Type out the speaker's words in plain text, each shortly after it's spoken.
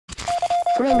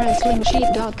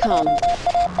ProWrestlingSheet.com.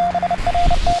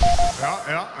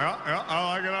 Yeah.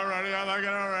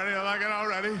 I like it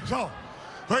already. So,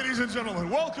 ladies and gentlemen,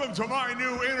 welcome to my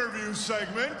new interview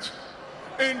segment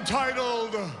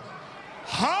entitled,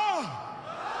 Huh?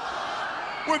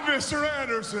 With Mr.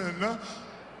 Anderson.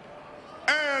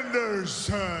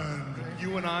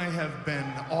 You and I have been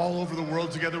all over the world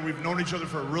together. We've known each other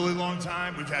for a really long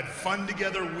time. We've had fun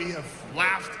together. We have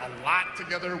laughed a lot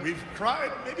together. We've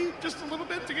cried maybe just a little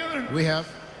bit together. We have.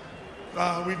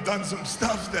 We've done some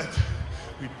stuff that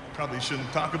we probably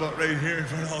shouldn't talk about right here in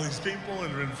front of all these people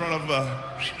and in front of,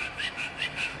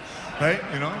 right?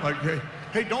 You know, like,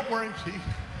 hey, don't worry.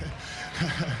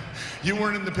 You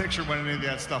weren't in the picture when any of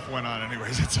that stuff went on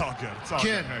anyways. It's all good. It's all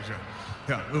Kid. good.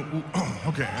 Yeah.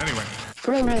 Okay, anyway.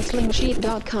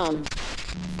 ProWrestlingSheet.com.